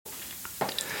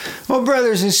Well,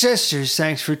 brothers and sisters,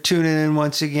 thanks for tuning in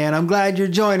once again. I'm glad you're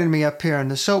joining me up here on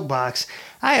the soapbox.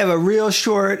 I have a real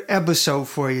short episode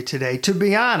for you today. To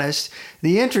be honest,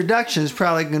 the introduction is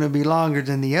probably going to be longer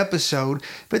than the episode,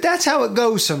 but that's how it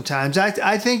goes sometimes.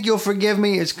 I think you'll forgive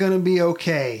me. It's going to be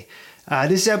okay.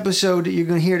 This episode that you're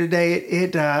going to hear today,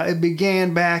 it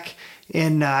began back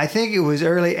in, I think it was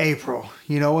early April,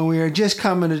 when we were just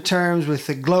coming to terms with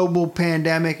the global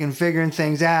pandemic and figuring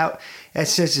things out. That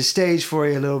sets the stage for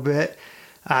you a little bit.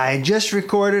 I just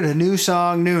recorded a new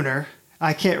song, Nooner.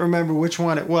 I can't remember which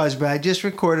one it was, but I just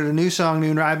recorded a new song,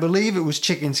 Nooner. I believe it was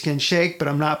Chicken Skin Shake, but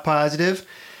I'm not positive.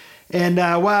 And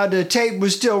while the tape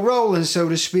was still rolling, so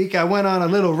to speak, I went on a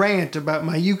little rant about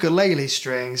my ukulele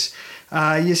strings.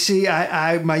 You see,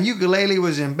 my ukulele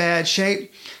was in bad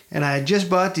shape, and I had just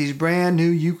bought these brand new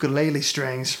ukulele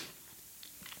strings.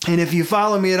 And if you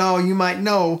follow me at all, you might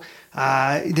know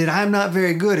that I'm not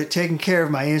very good at taking care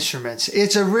of my instruments.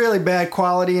 It's a really bad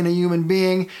quality in a human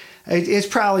being. It's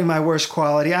probably my worst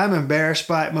quality. I'm embarrassed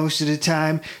by it most of the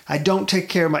time. I don't take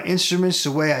care of my instruments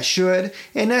the way I should.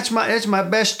 And that's my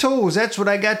best tools. That's what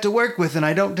I got to work with, and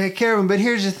I don't take care of them. But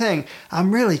here's the thing.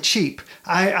 I'm really cheap.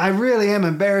 I really am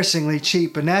embarrassingly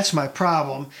cheap, and that's my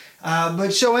problem.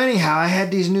 But so anyhow, I had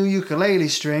these new ukulele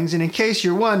strings, and in case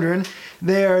you're wondering,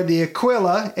 they're the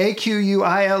Aquila,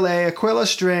 Aquila, Aquila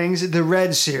strings, the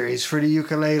red series for the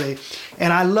ukulele.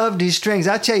 And I love these strings.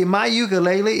 I tell you, my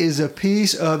ukulele is a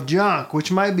piece of junk,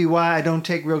 which might be why I don't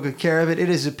take real good care of it. It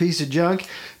is a piece of junk.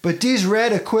 But these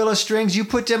red Aquila strings, you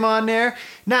put them on there,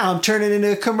 now I'm turning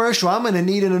into a commercial. I'm going to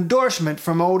need an endorsement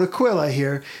from old Aquila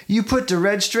here. You put the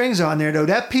red strings on there, though.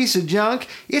 That piece of junk,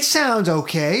 it sounds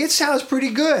okay. It sounds pretty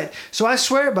good. So I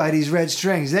swear by these red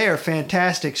strings. They are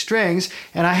fantastic strings.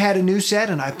 And I had a new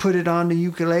set, and I put it on the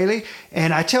ukulele.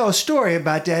 And I tell a story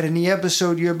about that in the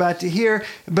episode you're about to hear.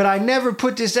 But I never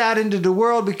put this out into the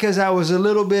world because I was a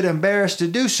little bit embarrassed to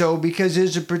do so, because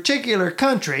there's a particular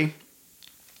country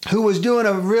who was doing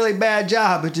a really bad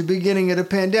job at the beginning of the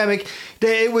pandemic.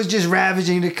 It was just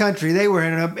ravaging the country. They were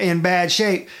in bad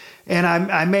shape. And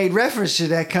I made reference to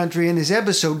that country in this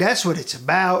episode. That's what it's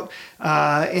about.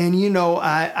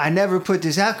 I never put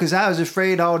this out because I was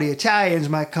afraid all the Italians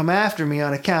might come after me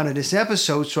on account of this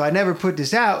episode, so I never put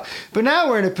this out. But now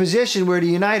we're in a position where the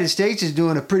United States is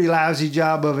doing a pretty lousy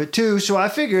job of it too, so I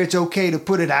figure it's okay to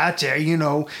put it out there.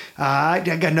 I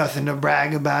got nothing to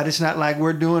brag about. It's not like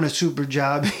we're doing a super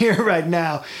job here right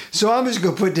now. So I'm just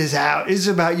going to put this out. It's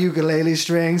about ukulele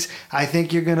strings. I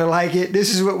think you're going to like it.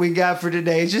 This is what we got for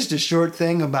today. It's just a short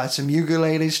thing about some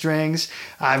ukulele strings.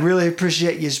 I really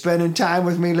appreciate you spending time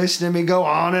with me, listening to me go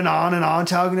on and on and on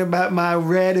talking about my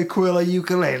red Aquila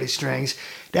ukulele strings.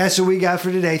 That's what we got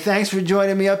for today. Thanks for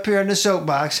joining me up here in the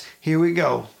soapbox. Here we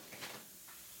go.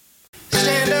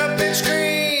 Stand up and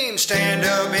scream, stand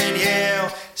up and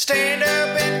yell, stand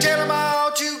up and tell them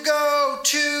all to go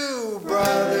to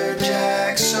Brother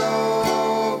Jack's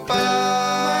soapbox.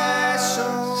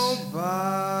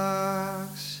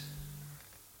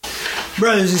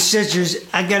 Brothers and sisters,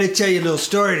 I got to tell you a little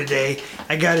story today.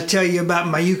 I got to tell you about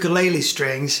my ukulele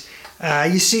strings.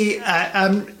 You see,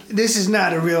 this is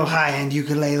not a real high-end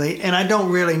ukulele, and I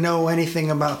don't really know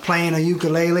anything about playing a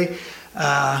ukulele.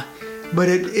 But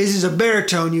this is a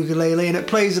baritone ukulele, and it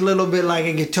plays a little bit like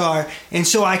a guitar. And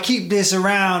so I keep this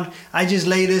around. I just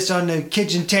lay this on the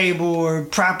kitchen table or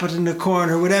prop it in the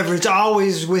corner, whatever. It's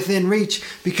always within reach,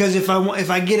 because if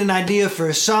I get an idea for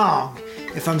a song,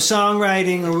 if I'm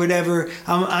songwriting or whatever,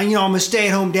 I'm a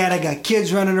stay-at-home dad. I got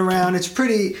kids running around. It's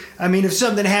pretty, if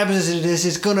something happens to this,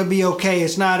 it's going to be okay.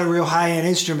 It's not a real high-end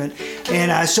instrument.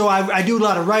 And so I do a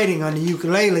lot of writing on the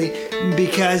ukulele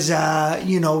because,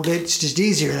 it's just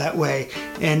easier that way.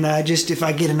 And just if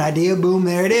I get an idea, boom,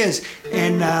 there it is.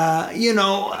 And, I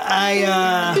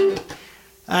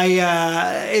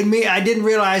didn't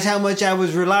realize how much I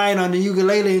was relying on the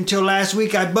ukulele until last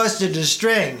week. I busted the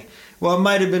string. Well, it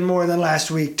might have been more than last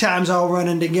week. Time's all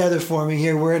running together for me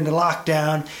here. We're in the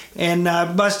lockdown. And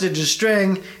I busted the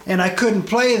string, and I couldn't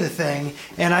play the thing.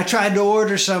 And I tried to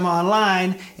order some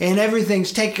online, and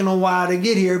everything's taken a while to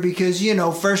get here because,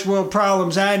 first world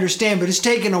problems, I understand. But it's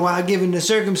taken a while given the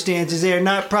circumstances. They're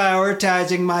not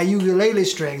prioritizing my ukulele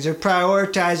strings. They're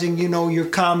prioritizing, your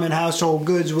common household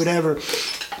goods, whatever.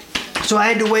 So I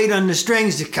had to wait on the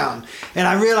strings to come. And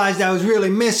I realized I was really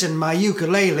missing my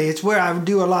ukulele. It's where I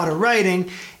do a lot of writing.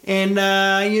 And,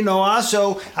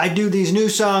 also I do these new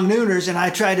song nooners, and I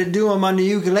try to do them on the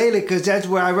ukulele because that's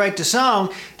where I write the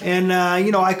song. And,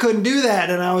 I couldn't do that.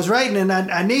 And I was writing, and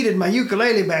I needed my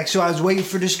ukulele back. So I was waiting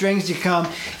for the strings to come,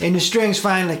 and the strings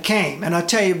finally came. And I'll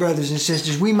tell you, brothers and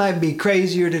sisters, we might be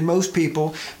crazier than most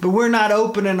people, but we're not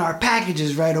opening our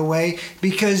packages right away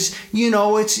because,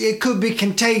 it could be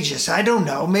contagious. I don't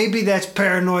know. Maybe that's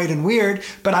paranoid and weird,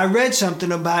 but I read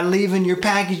something about leaving your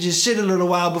packages sit a little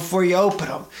while before you open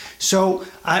them. So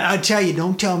I tell you,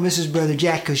 don't tell Mrs. Brother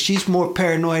Jack because she's more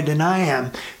paranoid than I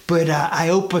am. But I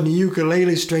opened the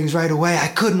ukulele strings right away. I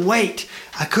couldn't wait.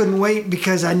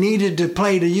 Because I needed to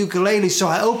play the ukulele. So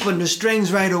I opened the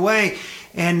strings right away.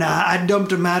 And I dumped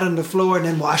them out on the floor and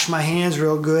then washed my hands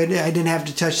real good. I didn't have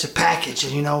to touch the package,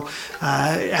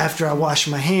 after I washed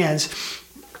my hands.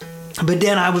 But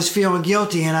then I was feeling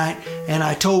guilty, and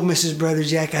I told Mrs. Brother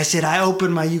Jack, I said, I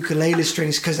opened my ukulele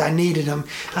strings because I needed them.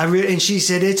 And she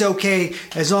said, it's okay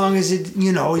as long as it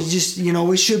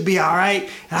should be all right.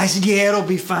 And I said, yeah, it'll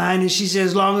be fine. And she said,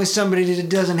 as long as somebody that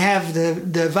doesn't have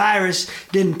the virus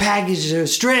didn't package the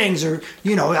strings, or,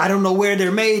 I don't know where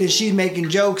they're made, and she's making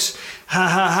jokes. Ha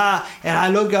ha ha. And I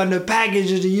looked on the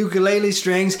package of the ukulele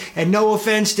strings, and no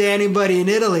offense to anybody in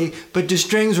Italy, but the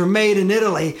strings were made in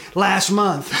Italy last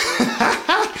month.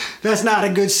 That's not a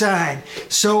good sign.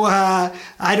 So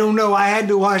I don't know. I had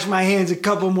to wash my hands a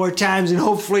couple more times, and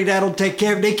hopefully that'll take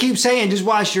care of it. They keep saying just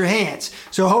wash your hands.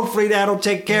 So hopefully that'll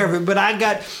take care of it. But I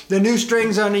got the new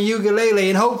strings on the ukulele,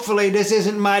 and hopefully this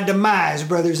isn't my demise,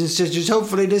 brothers and sisters.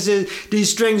 Hopefully these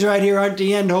strings right here aren't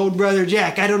the end to old Brother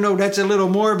Jack. I don't know. That's a little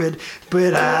morbid.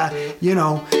 But,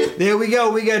 there we go.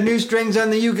 We got new strings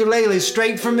on the ukulele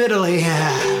straight from Italy.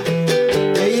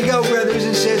 There you go, brothers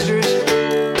and sisters.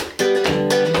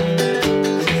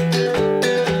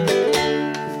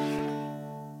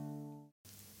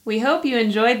 We hope you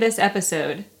enjoyed this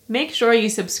episode. Make sure you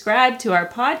subscribe to our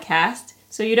podcast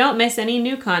so you don't miss any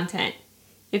new content.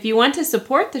 If you want to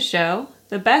support the show,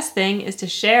 the best thing is to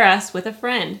share us with a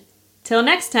friend. Till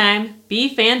next time, be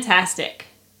fantastic.